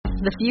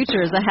The future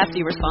is a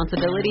hefty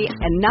responsibility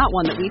and not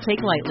one that we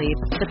take lightly.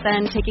 But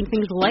then, taking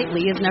things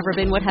lightly has never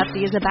been what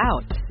Hefty is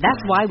about. That's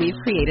why we've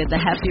created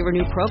the Hefty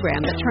Renew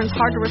program that turns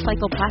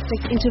hard-to-recycle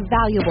plastics into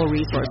valuable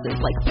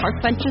resources like park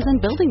benches and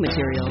building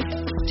materials.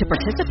 To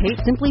participate,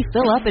 simply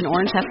fill up an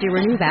orange Hefty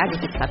Renew bag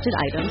with accepted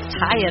items,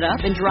 tie it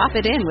up, and drop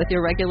it in with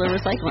your regular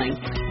recycling.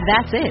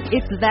 That's it.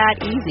 It's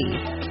that easy.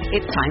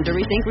 It's time to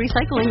rethink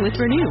recycling with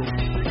Renew.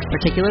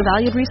 Particular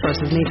valued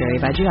resources may vary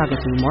by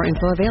geography. More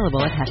info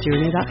available at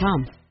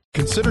heftyrenew.com.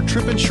 Consider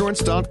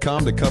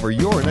tripinsurance.com to cover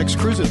your next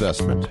cruise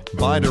investment.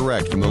 Buy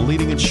direct from the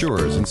leading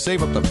insurers and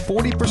save up to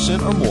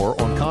 40% or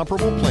more on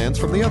comparable plans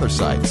from the other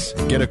sites.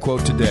 Get a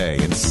quote today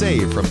and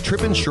save from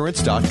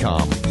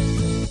tripinsurance.com.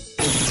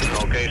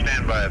 Okay,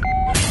 stand by.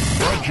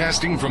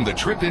 Broadcasting from the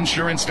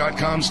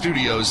tripinsurance.com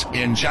studios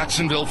in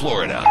Jacksonville,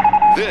 Florida.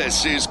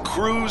 This is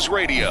Cruise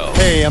Radio.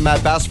 Hey, I'm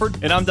Matt Bassford.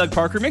 And I'm Doug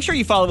Parker. Make sure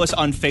you follow us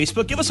on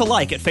Facebook. Give us a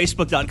like at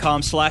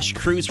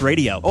facebook.com/Cruise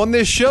Radio. On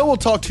this show, we'll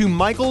talk to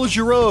Michael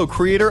Giroux,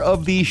 creator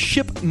of the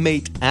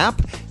ShipMate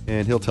app,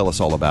 and he'll tell us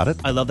all about it.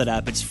 I love that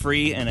app. It's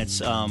free, and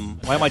it's,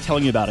 why am I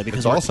telling you about it? Because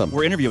it's awesome.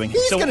 We're interviewing him.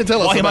 He's going to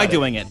tell us about it. Why am I it.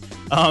 doing it?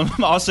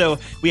 Also,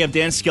 we have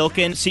Dan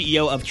Skilkin,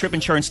 CEO of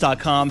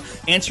tripinsurance.com,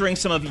 answering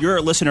some of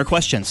your listener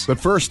questions. But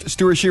first,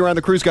 Stuart Sheeran,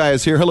 the cruise guy,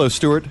 is here. Hello,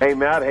 Stuart. Hey,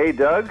 Matt. Hey,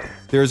 Doug.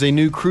 There's a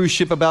new cruise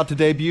ship about to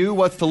debut.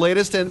 What's the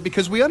latest? And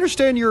because we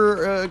understand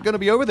you're going to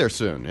be over there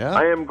soon, yeah?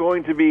 I am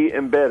going to be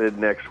embedded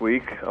next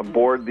week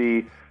aboard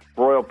the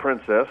Royal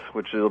Princess,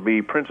 which will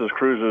be Princess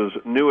Cruises'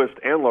 newest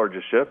and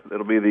largest ship.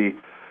 It'll be the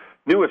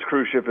newest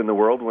cruise ship in the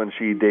world when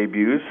she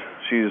debuts.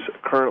 She's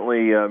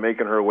currently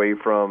making her way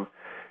from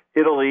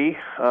Italy.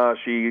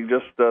 She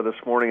just this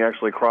morning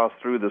actually crossed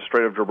through the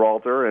Strait of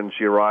Gibraltar, and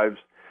she arrives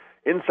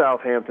in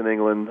Southampton,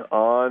 England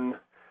on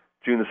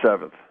June the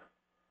 7th.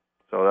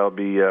 So that'll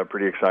be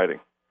pretty exciting.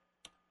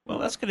 Well,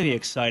 that's going to be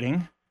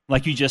exciting,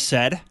 like you just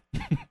said.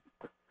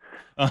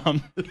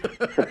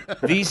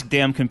 These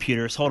damn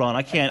computers. Hold on,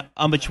 I can't.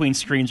 I'm between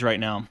screens right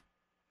now.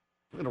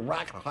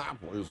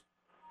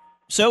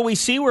 So we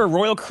see where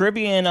Royal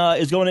Caribbean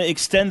is going to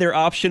extend their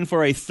option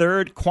for a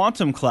third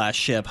Quantum class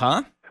ship,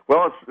 huh?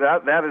 Well,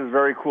 that is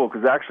very cool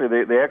because actually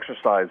they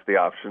exercised the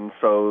option,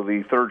 so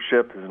the third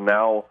ship has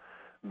now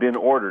been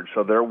ordered.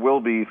 So there will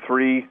be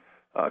 3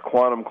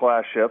 Quantum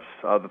class ships.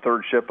 The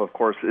third ship, of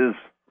course, is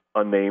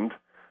unnamed.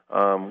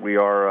 We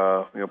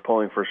are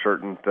pulling for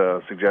certain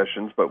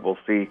suggestions, but we'll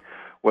see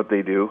what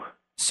they do.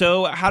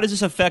 So how does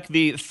this affect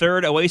the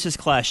third Oasis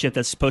class ship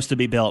that's supposed to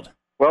be built?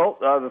 Well,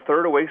 the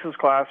third Oasis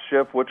class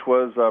ship, which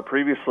was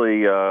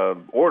previously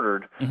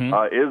ordered,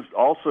 is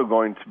also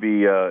going to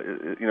be,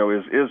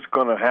 is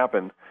going to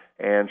happen,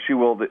 and she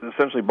will.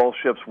 Essentially, both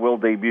ships will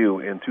debut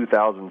in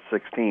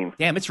 2016.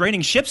 Damn, it's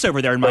raining ships over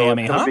there in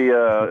Miami, huh?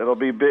 It'll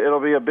be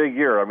a big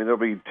year. I mean, there'll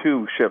be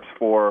 2 ships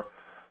for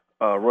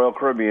Royal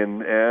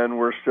Caribbean, and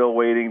we're still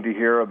waiting to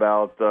hear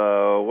about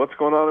what's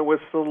going on with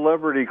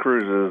Celebrity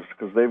Cruises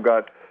because they've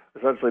got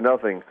essentially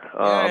nothing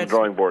on the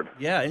drawing board.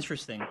 Yeah,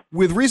 interesting.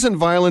 With recent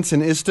violence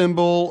in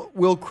Istanbul,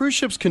 will cruise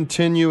ships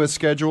continue as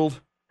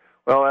scheduled?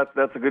 Well,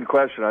 that's a good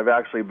question. I've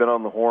actually been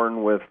on the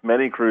horn with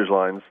many cruise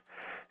lines,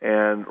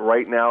 and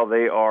right now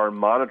they are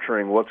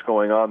monitoring what's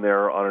going on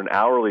there on an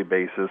hourly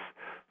basis.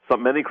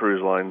 Many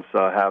cruise lines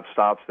have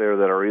stops there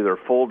that are either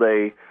full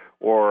day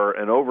or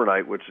an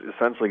overnight, which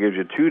essentially gives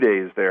you 2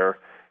 days there.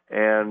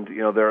 And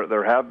there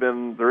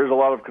is a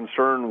lot of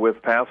concern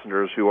with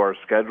passengers who are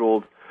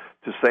scheduled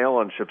to sail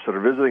on ships that are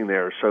visiting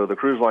there. So the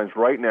cruise lines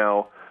right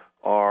now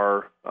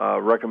are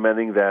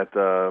recommending that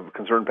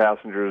concerned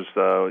passengers,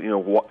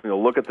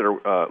 look at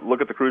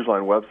the cruise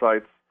line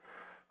websites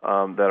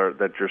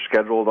that you're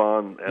scheduled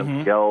on,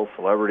 NCL,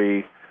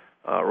 Celebrity,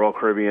 Royal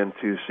Caribbean,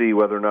 to see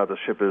whether or not the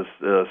ship is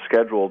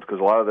scheduled, because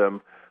a lot of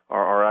them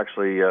are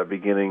actually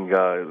beginning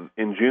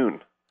in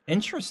June.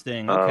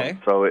 Interesting. Okay.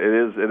 So it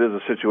is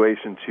a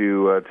situation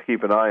to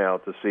keep an eye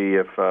out to see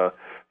if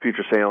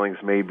future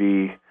sailings may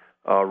be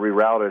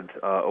rerouted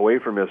away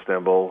from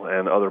Istanbul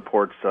and other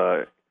ports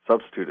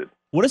substituted.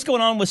 What is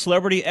going on with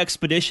Celebrity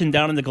Expedition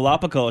down in the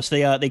Galapagos?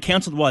 They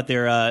canceled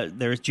their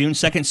June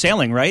 2nd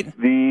sailing, right?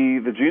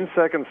 The June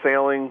 2nd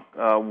sailing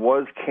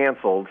was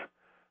canceled.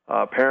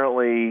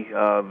 Apparently,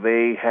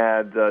 they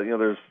had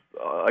there's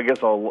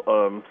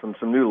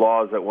some new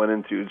laws that went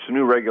into some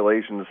new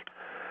regulations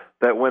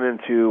that went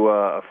into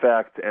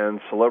effect,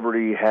 and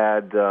Celebrity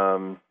had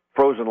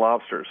frozen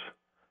lobsters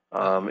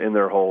in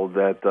their hold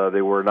that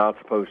they were not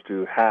supposed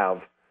to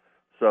have.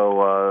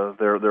 So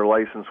their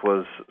license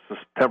was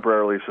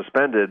temporarily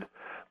suspended,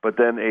 but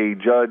then a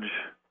judge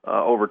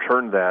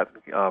overturned that,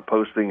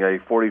 posting a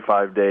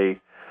 45-day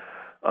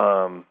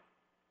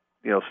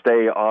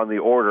stay on the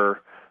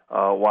order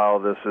while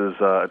this is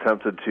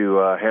attempted to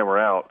hammer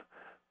out.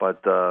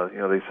 But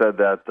they said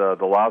that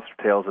the lobster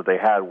tails that they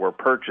had were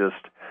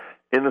purchased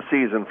in the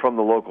season from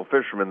the local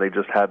fishermen. They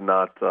just had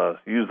not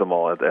used them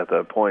all at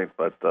that point.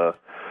 But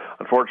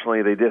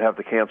unfortunately, they did have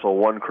to cancel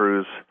one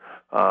cruise.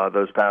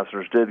 Those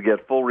passengers did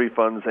get full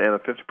refunds and a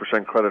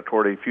 50% credit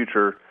toward a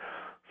future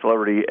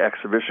Celebrity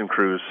exhibition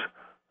cruise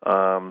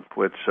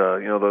which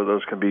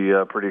those can be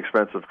pretty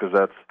expensive because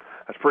it's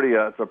a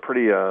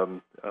pretty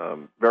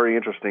very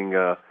interesting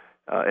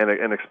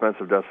and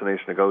expensive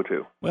destination to go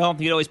to. Well,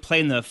 you'd always play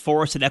in the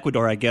forest in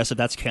Ecuador, I guess, if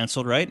that's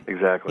canceled, right?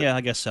 Exactly. Yeah,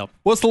 I guess so.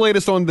 What's the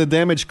latest on the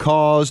damage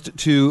caused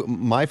to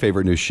my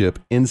favorite new ship,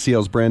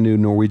 NCL's brand new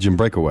Norwegian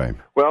Breakaway?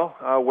 Well,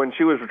 when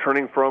she was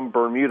returning from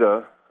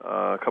Bermuda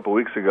a couple of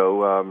weeks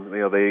ago,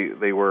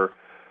 the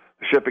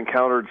ship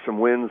encountered some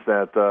winds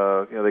that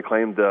they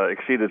claimed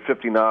exceeded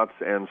 50 knots,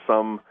 and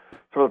some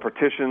of the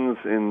partitions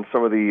in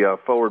some of the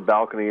forward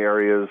balcony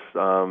areas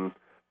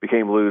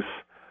became loose.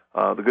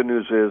 The good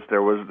news is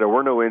there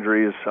were no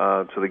injuries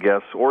to the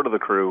guests or to the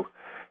crew,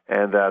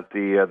 and that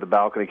the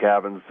balcony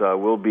cabins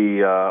will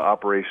be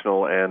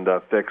operational and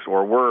fixed,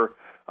 or were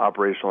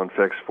operational and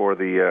fixed for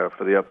the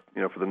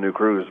new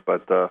cruise.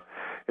 But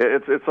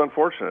it's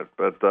unfortunate,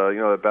 but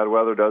that bad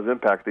weather does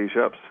impact these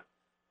ships.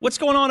 What's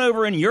going on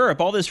over in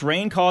Europe? All this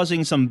rain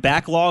causing some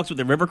backlogs with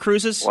the river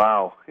cruises?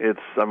 Wow, if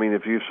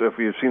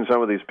you've seen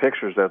some of these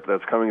pictures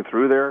that's coming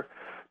through there,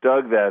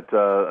 Doug, that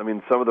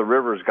some of the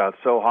rivers got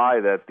so high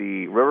that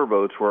the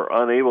riverboats were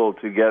unable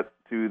to get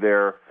to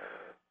their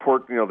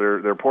port,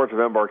 their ports of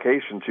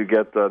embarkation to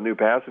get new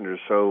passengers.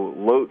 So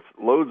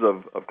loads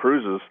of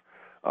cruises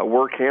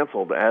were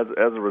canceled as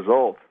a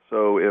result.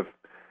 So if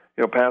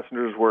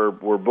passengers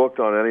were booked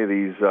on any of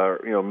these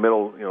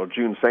middle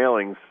June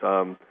sailings,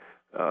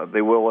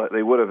 they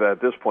would have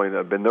at this point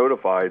been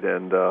notified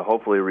and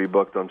hopefully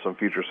rebooked on some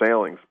future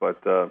sailings.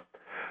 But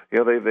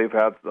they've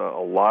had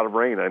a lot of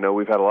rain. I know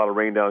we've had a lot of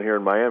rain down here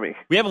in Miami.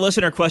 We have a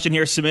listener question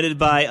here submitted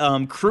by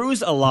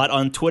Cruise a Lot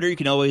on Twitter. You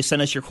can always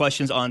send us your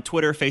questions on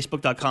Twitter,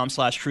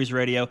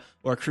 facebook.com/cruiseradio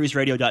or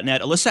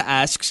cruiseradio.net. Alyssa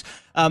asks,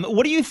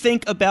 what do you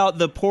think about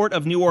the Port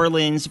of New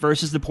Orleans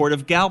versus the Port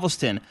of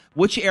Galveston?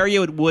 Which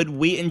area would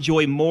we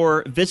enjoy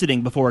more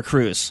visiting before a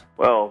cruise?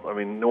 Well,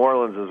 New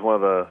Orleans is one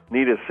of the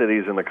neatest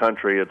cities in the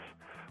country. It's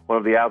one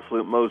of the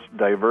absolute most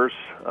diverse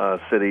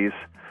cities,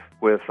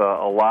 with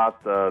a lot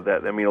of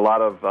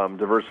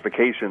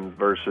diversification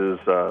versus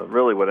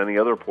really what any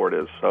other port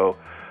is. So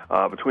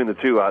between the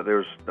two,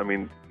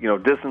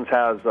 distance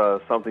has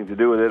something to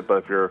do with it.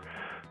 But if you're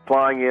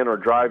flying in or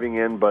driving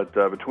in, but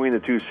between the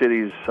two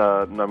cities,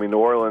 New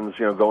Orleans,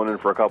 going in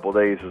for a couple of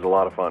days is a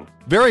lot of fun.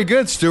 Very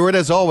good, Stuart.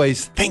 As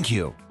always, thank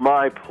you.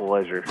 My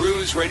pleasure.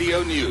 Cruise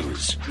Radio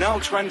News, now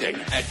trending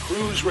at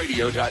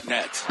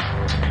cruiseradio.net.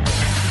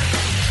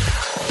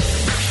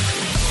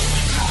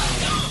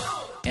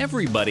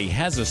 Everybody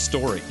has a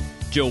story.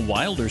 Joe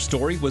Wilder's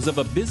story was of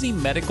a busy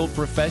medical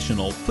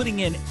professional putting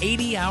in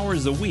 80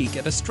 hours a week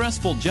at a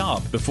stressful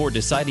job before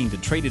deciding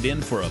to trade it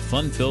in for a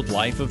fun-filled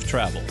life of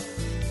travel.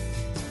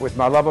 With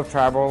my love of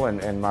travel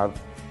and my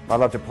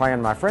love to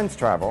plan my friends'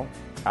 travel,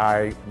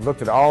 I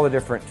looked at all the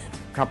different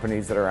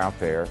companies that are out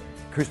there.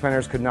 Cruise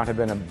Planners could not have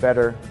been a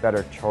better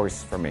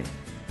choice for me.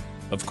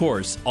 Of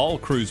course, all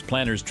cruise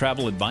planners'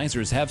 travel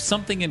advisors have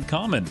something in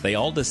common. They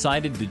all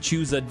decided to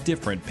choose a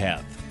different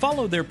path,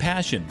 follow their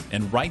passion,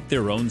 and write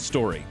their own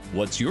story.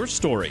 What's your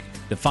story?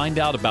 To find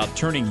out about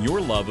turning your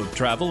love of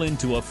travel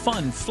into a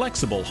fun,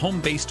 flexible,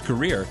 home-based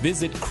career,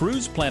 visit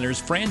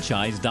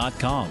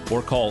cruiseplannersfranchise.com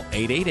or call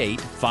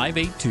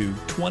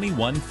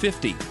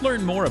 888-582-2150.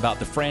 Learn more about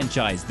the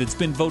franchise that's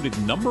been voted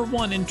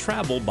 #1 in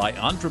travel by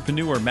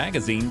Entrepreneur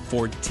Magazine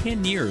for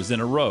 10 years in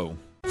a row.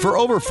 For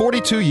over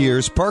 42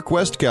 years, Park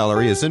West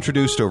Gallery has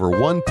introduced over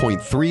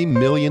 1.3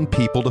 million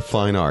people to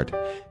fine art.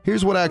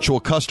 Here's what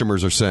actual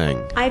customers are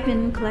saying. I've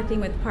been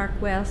collecting with Park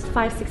West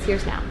 5-6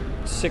 years now.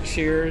 6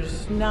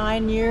 years.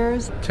 9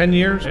 years. 10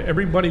 years.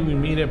 Everybody we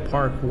meet at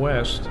Park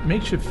West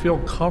makes you feel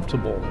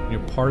comfortable. You're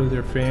part of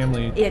their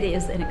family. It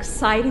is an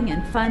exciting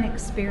and fun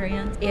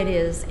experience. It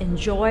is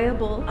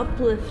enjoyable,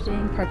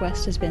 uplifting. Park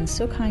West has been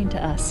so kind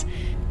to us.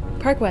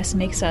 Park West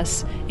makes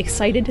us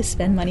excited to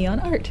spend money on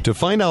art. To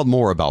find out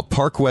more about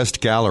Park West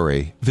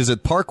Gallery,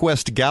 visit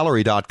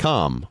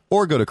parkwestgallery.com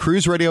or go to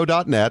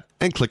cruiseradio.net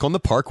and click on the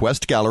Park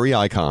West Gallery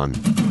icon.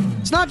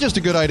 It's not just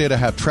a good idea to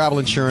have travel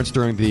insurance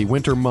during the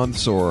winter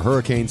months or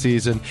hurricane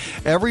season.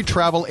 Every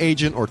travel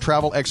agent or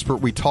travel expert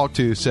we talk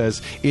to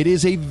says it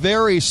is a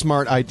very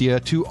smart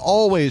idea to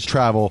always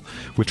travel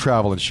with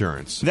travel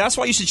insurance. That's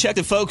why you should check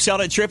the folks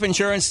out at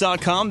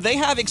tripinsurance.com. They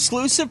have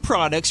exclusive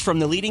products from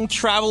the leading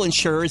travel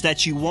insurers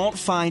that you won't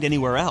find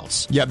anywhere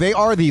else. Yeah, they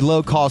are the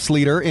low-cost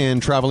leader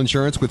in travel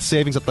insurance with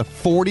savings up to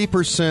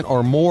 40%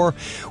 or more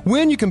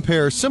when you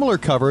compare similar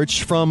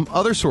coverage from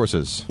other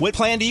sources. What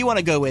plan do you want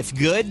to go with?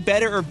 Good,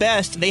 better, or best?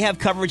 They have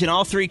coverage in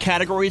all three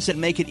categories that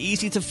make it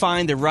easy to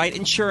find the right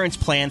insurance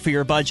plan for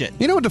your budget.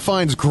 You know what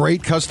defines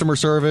great customer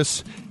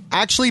service?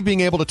 Actually being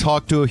able to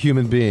talk to a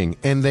human being,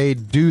 and they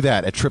do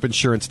that at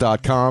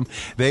tripinsurance.com.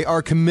 They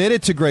are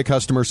committed to great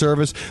customer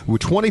service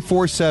with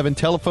 24/7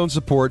 telephone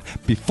support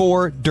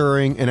before,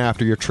 during, and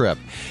after your trip.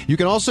 You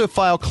can also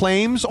file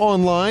claims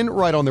online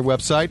right on their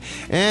website,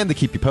 and they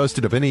keep you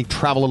posted of any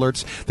travel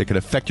alerts that could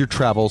affect your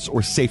travels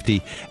or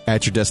safety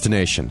at your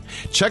destination.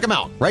 Check them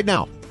out right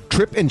now,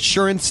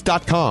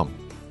 tripinsurance.com.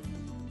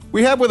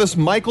 We have with us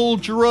Michael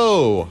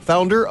Giroux,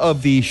 founder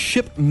of the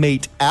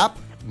ShipMate app.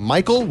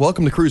 Michael,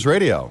 welcome to Cruise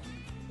Radio.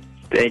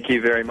 Thank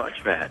you very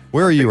much, Matt.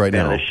 Where are you right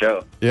now? The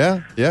show.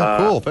 Yeah,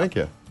 cool. Thank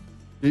you.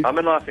 I'm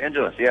in Los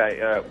Angeles.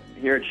 Yeah,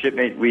 here at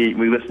ShipMate, we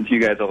listen to you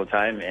guys all the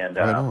time, and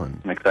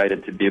I'm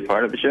excited to be a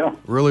part of the show.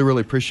 Really,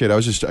 really appreciate it. I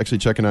was just actually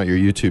checking out your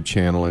YouTube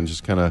channel and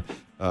just kind of,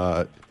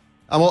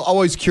 I'm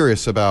always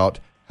curious about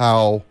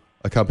how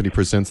a company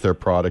presents their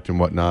product and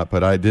whatnot,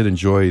 but I did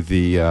enjoy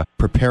the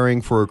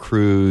preparing for a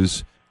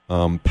cruise,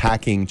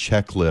 packing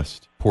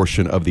checklist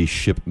portion of the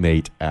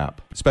ShipMate app,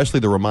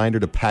 especially the reminder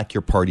to pack your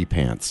party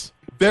pants.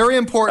 Very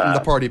important, the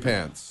party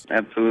pants.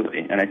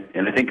 Absolutely, and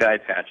I think eye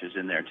patch is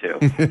in there too.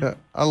 Yeah,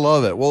 I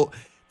love it. Well,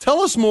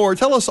 tell us more.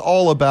 Tell us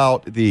all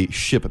about the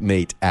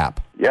ShipMate app.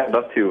 Yeah, I'd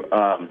love to.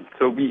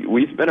 So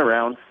we've been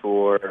around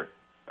for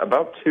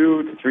about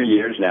 2 to 3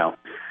 years now.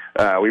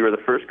 We were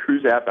the first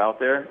cruise app out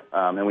there,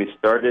 and we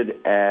started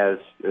as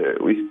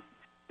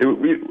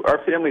our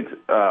family's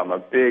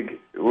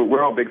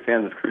we're all big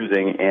fans of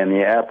cruising, and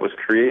the app was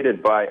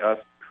created by us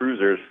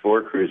cruisers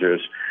for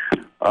cruisers.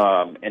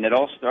 And it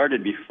all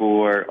started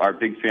before our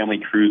big family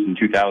cruise in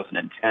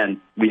 2010.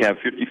 We have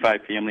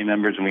 55 family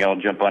members, and we all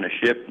jump on a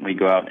ship, and we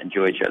go out and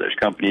enjoy each other's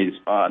companies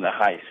on the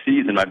high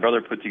seas. And my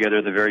brother put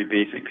together the very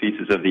basic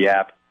pieces of the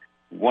app: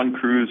 one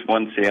cruise,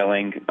 one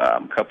sailing,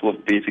 a couple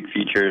of basic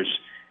features.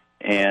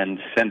 And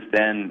since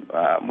then,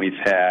 we've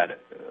had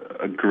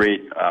a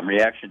great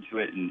reaction to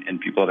it, and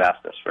people have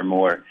asked us for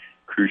more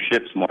cruise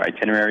ships, more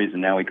itineraries,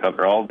 and now we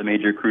cover all the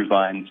major cruise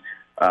lines.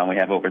 We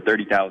have over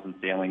 30,000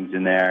 sailings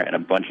in there and a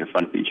bunch of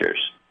fun features.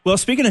 Well,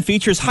 speaking of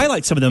features,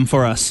 highlight some of them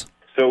for us.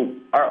 So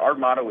our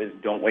motto is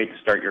don't wait to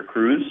start your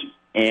cruise,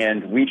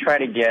 and we try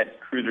to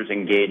get cruisers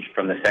engaged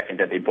from the second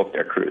that they book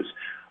their cruise.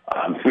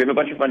 So we have a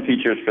bunch of fun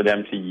features for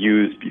them to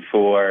use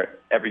before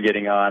ever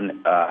getting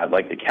on,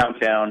 like the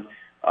countdown,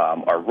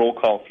 our roll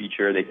call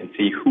feature. They can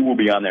see who will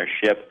be on their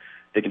ship.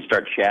 They can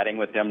start chatting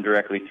with them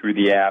directly through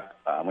the app.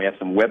 We have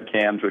some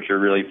webcams, which are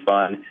really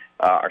fun.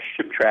 Our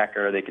ship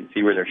tracker, they can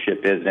see where their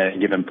ship is at any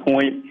given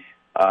point.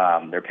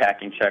 Their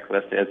packing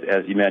checklist,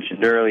 as you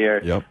mentioned earlier.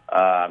 Yep.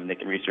 They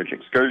can research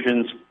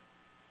excursions.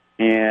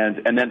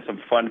 And then some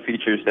fun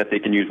features that they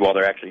can use while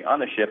they're actually on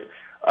the ship.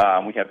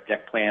 We have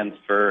deck plans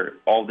for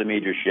all the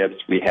major ships.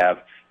 We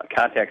have a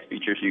contacts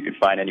feature so you can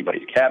find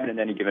anybody's cabin at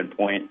any given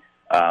point.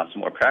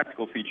 Some more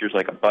practical features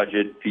like a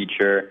budget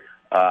feature.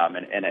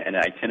 And an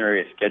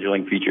itinerary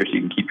scheduling feature so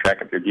you can keep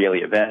track of your daily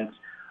events.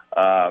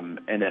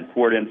 And then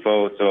port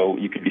info, so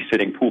you could be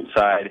sitting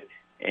poolside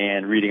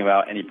and reading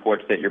about any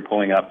ports that you're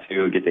pulling up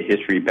to, get the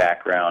history,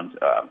 background,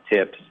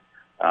 tips,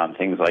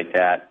 things like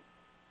that.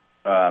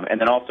 And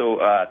then also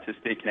to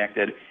stay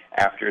connected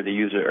after the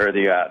user or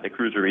the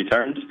cruiser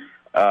returns,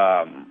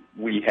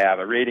 we have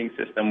a rating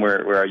system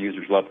where our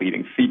users love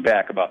leaving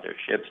feedback about their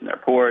ships and their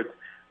ports.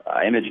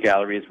 Image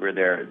galleries where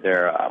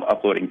they're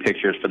uploading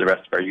pictures for the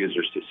rest of our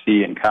users to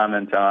see and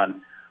comment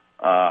on.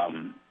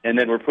 And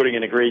then we're putting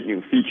in a great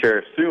new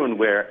feature soon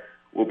where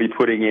we'll be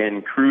putting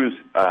in cruise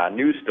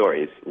news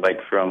stories, like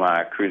from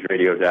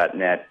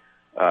cruiseradio.net,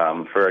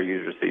 for our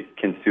users to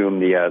consume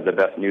the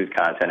best news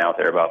content out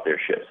there about their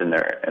ships and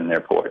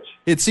their ports.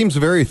 It seems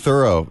very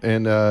thorough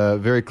and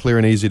very clear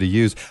and easy to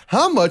use.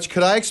 How much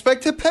could I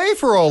expect to pay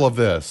for all of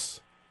this?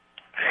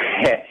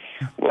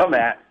 Well,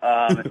 Matt,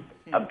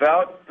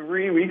 about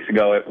 3 weeks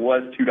ago, it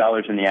was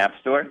 $2 in the App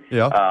Store.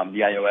 Yeah.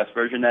 The iOS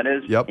version, that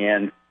is. Yep.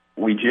 And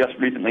we just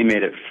recently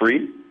made it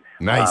free.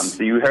 Nice.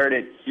 So you heard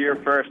it here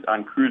first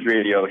on Cruise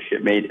Radio.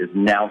 ShipMate is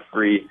now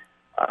free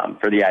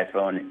for the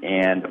iPhone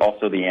and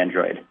also the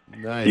Android.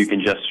 Nice. You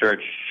can just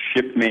search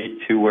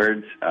ShipMate, 2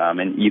 words,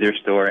 in either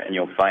store, and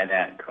you'll find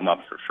that come up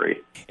for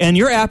free. And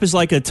your app is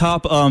like a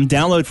top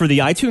download for the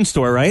iTunes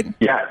store, right?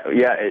 Yeah,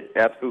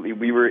 absolutely.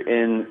 We were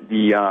in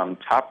the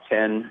top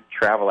 10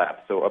 travel apps,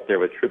 so up there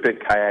with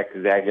TripIt, Kayak,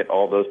 Zagat,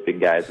 all those big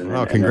guys. And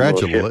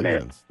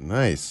congratulations!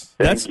 Nice.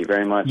 Thank you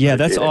very much. Yeah,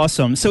 that's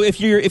awesome. So if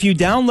you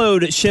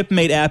download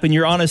ShipMate app and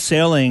you're on a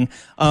sailing,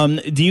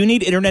 do you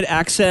need internet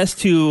access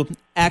to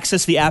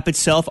access the app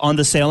itself on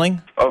the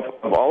sailing? Of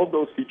all of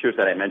those features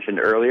that I mentioned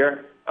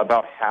earlier,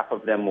 about half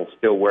of them will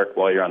still work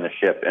while you're on the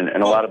ship, and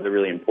a lot of the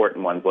really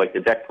important ones, like the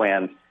deck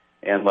plans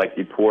and like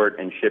the port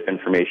and ship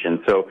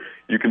information. So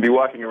you can be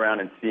walking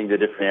around and seeing the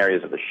different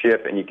areas of the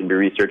ship, and you can be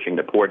researching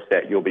the ports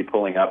that you'll be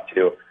pulling up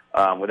to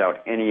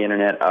without any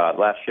internet.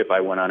 Last ship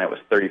I went on, it was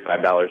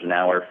 $35 an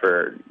hour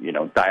for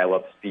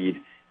dial-up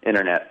speed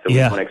internet. So we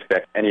don't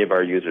expect any of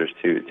our users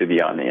to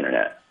be on the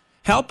internet.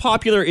 How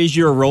popular is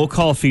your roll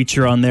call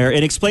feature on there?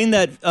 And explain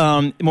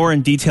that more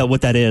in detail,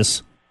 what that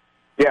is.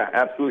 Yeah,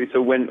 absolutely.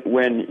 So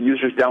when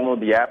users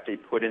download the app, they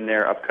put in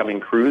their upcoming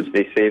cruise,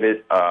 they save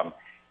it,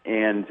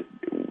 and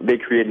they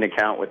create an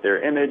account with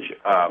their image,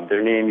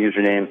 their name,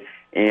 username,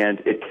 and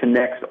it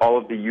connects all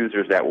of the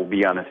users that will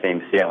be on the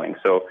same sailing.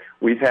 So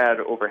we've had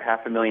over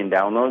 500,000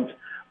 downloads,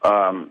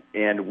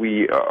 and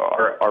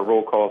our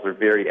roll calls are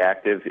very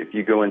active. If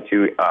you go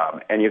into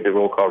any of the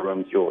roll call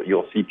rooms,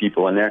 you'll see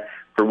people in there.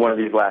 For one of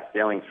these last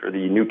sailings for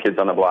the New Kids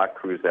on the Block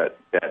cruise that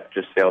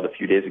just sailed a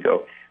few days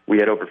ago, we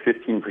had over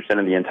 15%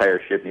 of the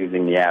entire ship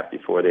using the app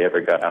before they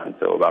ever got on,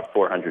 so about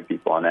 400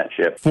 people on that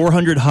ship.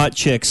 400 hot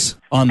chicks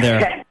on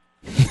there.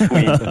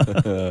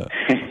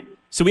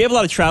 So we have a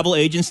lot of travel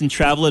agents and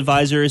travel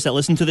advisors that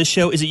listen to this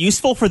show. Is it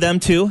useful for them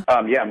too?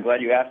 Yeah, I'm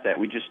glad you asked that.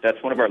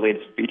 That's one of our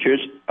latest features,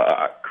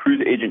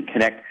 Cruise Agent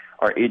Connect.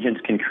 Our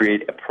agents can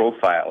create a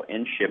profile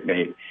in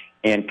ShipMate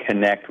and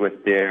connect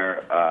with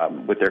their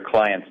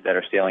clients that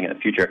are sailing in the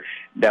future.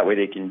 That way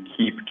they can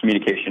keep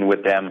communication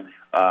with them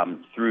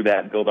through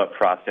that build-up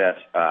process,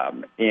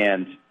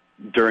 and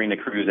during the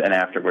cruise and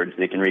afterwards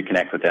they can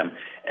reconnect with them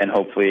and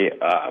hopefully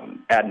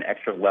add an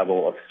extra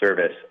level of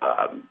service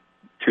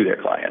to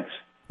their clients.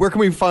 Where can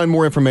we find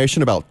more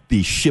information about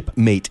the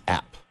ShipMate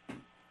app?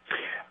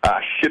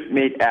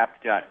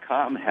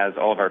 ShipMateApp.com has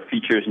all of our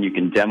features, and you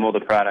can demo the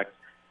product.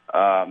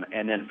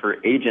 And then for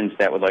agents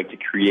that would like to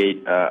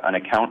create an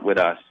account with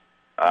us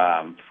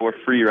for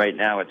free right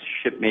now, it's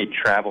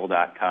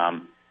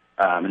ShipMateTravel.com.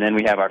 And then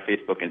we have our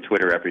Facebook and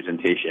Twitter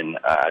representation,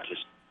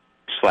 just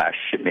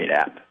 /ShipMate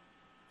app.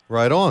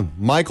 Right on.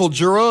 Michael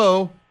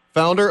Giroux,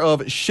 founder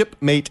of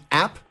ShipMate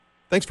app.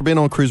 Thanks for being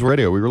on Cruise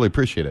Radio. We really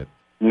appreciate it.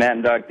 Matt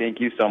and Doug, thank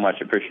you so much.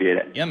 Appreciate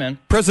it. Yeah, man.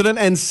 President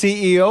and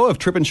CEO of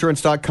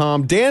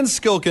TripInsurance.com, Dan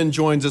Skilkin,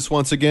 joins us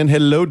once again.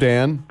 Hello,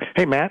 Dan.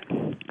 Hey, Matt.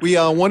 We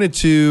wanted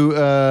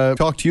to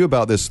talk to you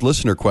about this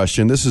listener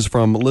question. This is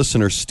from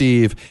listener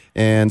Steve,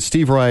 and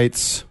Steve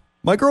writes,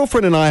 my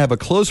girlfriend and I have a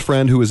close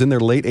friend who is in their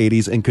late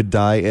 80s and could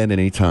die at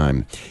any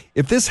time.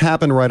 If this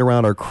happened right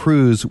around our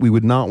cruise, we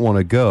would not want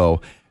to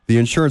go. The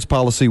insurance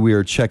policy we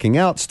are checking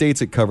out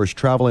states it covers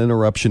travel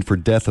interruption for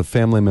death of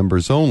family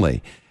members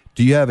only.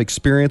 Do you have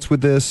experience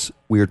with this?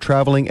 We are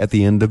traveling at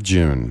the end of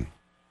June.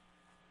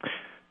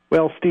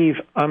 Well, Steve,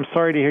 I'm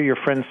sorry to hear your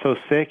friend's so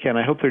sick, and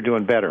I hope they're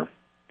doing better.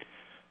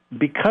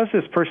 Because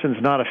this person's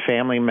not a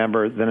family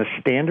member, then a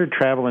standard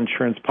travel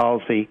insurance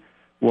policy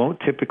won't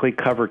typically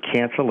cover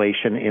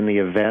cancellation in the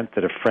event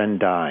that a friend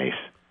dies.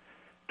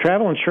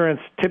 Travel insurance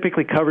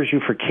typically covers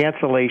you for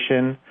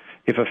cancellation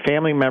if a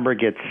family member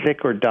gets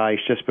sick or dies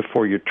just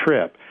before your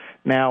trip.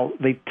 Now,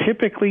 they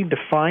typically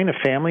define a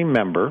family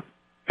member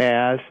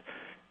as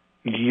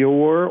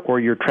your or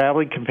your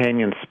traveling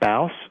companion's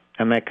spouse,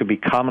 and that could be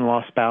common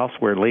law spouse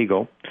where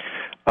legal,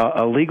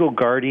 a legal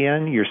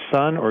guardian, your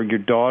son or your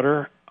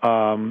daughter,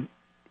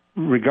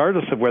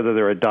 regardless of whether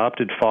they're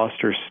adopted,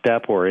 foster,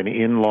 step, or an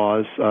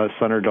in-law's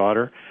son or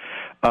daughter,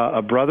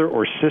 a brother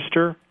or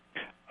sister,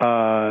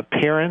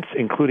 parents,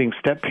 including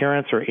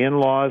step-parents or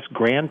in-laws,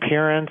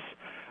 grandparents,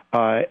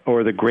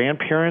 or the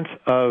grandparents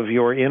of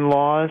your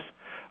in-laws,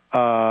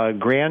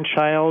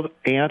 grandchild,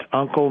 aunt,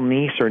 uncle,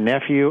 niece, or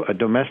nephew, a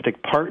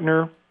domestic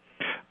partner,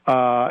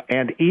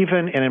 and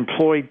even an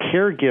employed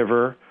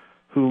caregiver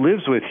who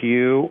lives with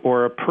you,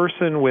 or a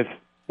person with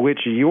which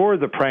you're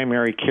the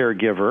primary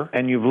caregiver,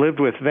 and you've lived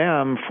with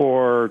them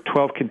for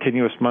 12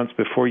 continuous months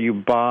before you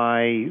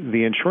buy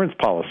the insurance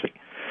policy.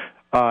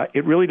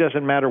 It really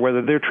doesn't matter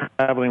whether they're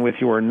traveling with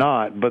you or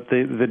not, but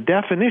the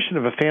definition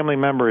of a family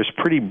member is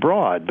pretty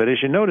broad, but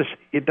as you notice,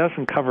 it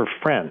doesn't cover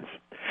friends.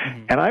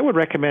 Mm-hmm. And I would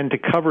recommend to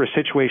cover a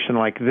situation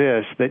like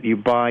this that you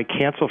buy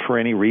cancel for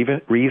any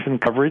reason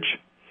coverage.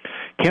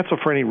 Cancel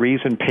for any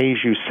reason pays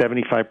you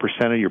 75%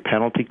 of your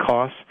penalty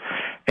costs,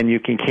 and you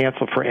can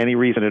cancel for any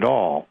reason at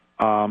all.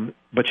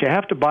 But you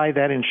have to buy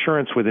that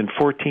insurance within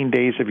 14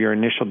 days of your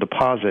initial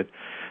deposit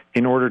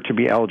in order to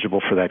be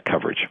eligible for that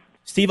coverage.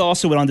 Steve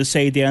also went on to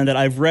say, Dan, that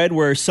I've read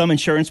where some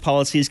insurance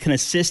policies can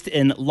assist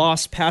in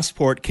lost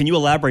passport. Can you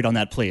elaborate on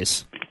that,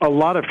 please? A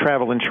lot of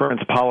travel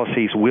insurance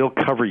policies will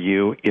cover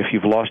you if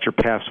you've lost your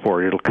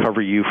passport. It'll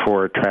cover you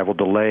for a travel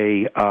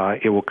delay.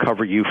 It will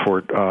cover you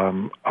for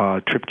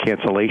trip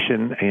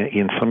cancellation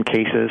in some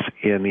cases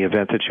in the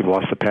event that you've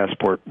lost the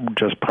passport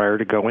just prior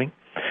to going.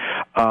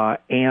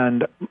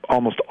 And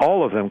almost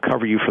all of them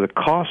cover you for the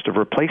cost of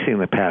replacing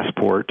the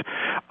passport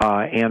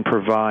and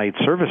provide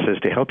services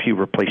to help you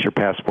replace your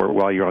passport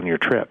while you're on your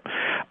trip.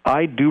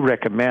 I do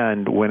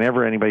recommend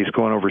whenever anybody's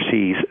going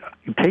overseas,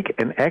 take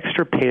an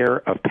extra pair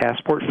of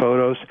passport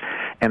photos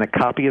and a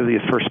copy of the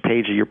first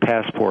page of your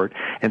passport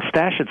and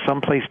stash it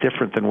someplace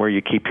different than where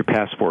you keep your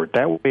passport.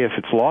 That way, if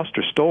it's lost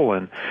or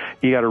stolen,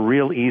 you got a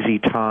real easy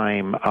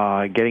time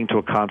getting to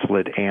a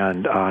consulate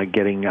and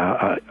getting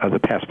the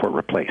passport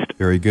replaced.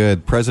 Very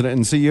good. President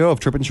and CEO of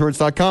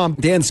TripInsurance.com,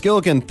 Dan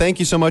Skilkin, thank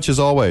you so much as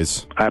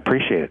always. I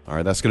appreciate it. All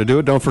right, that's going to do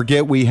it. Don't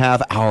forget we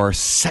have our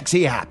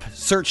sexy app.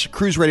 Search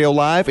Cruise Radio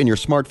Live in your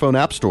smartphone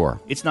app store.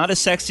 It's not as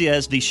sexy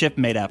as the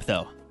ShipMate app,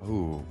 though.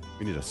 Ooh,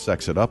 we need to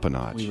sex it up a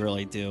notch. We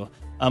really do.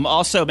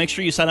 Also, make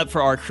sure you sign up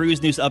for our cruise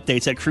news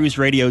updates at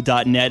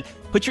cruiseradio.net.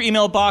 Put your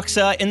email box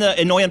in the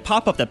annoying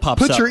pop-up that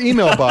pops up. Put your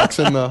email box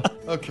in the...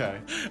 Okay.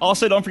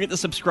 Also, don't forget to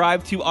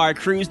subscribe to our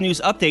cruise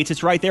news updates.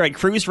 It's right there at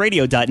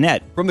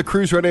cruiseradio.net. From the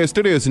Cruise Radio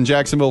Studios in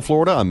Jacksonville,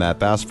 Florida, I'm Matt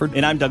Bassford.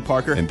 And I'm Doug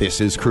Parker. And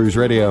this is Cruise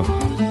Radio.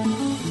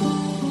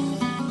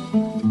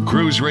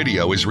 Cruise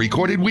Radio is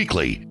recorded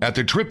weekly at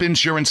the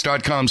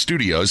TripInsurance.com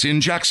studios in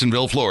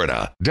Jacksonville,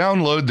 Florida.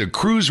 Download the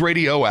Cruise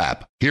Radio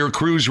app. Hear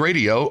Cruise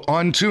Radio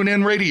on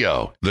TuneIn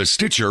Radio, the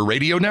Stitcher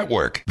Radio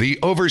Network, the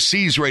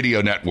Overseas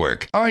Radio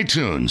Network,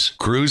 iTunes,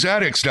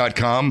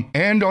 CruiseAddicts.com,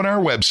 and on our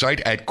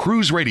website at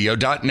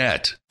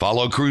cruiseradio.net.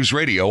 Follow Cruise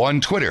Radio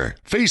on Twitter,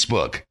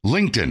 Facebook,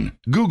 LinkedIn,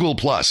 Google+,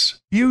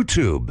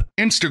 YouTube,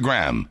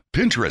 Instagram,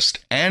 Pinterest,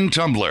 and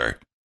Tumblr.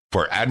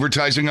 For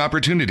advertising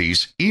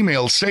opportunities,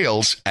 email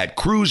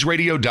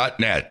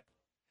sales@cruiseradio.net.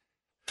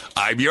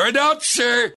 I'm your announcer.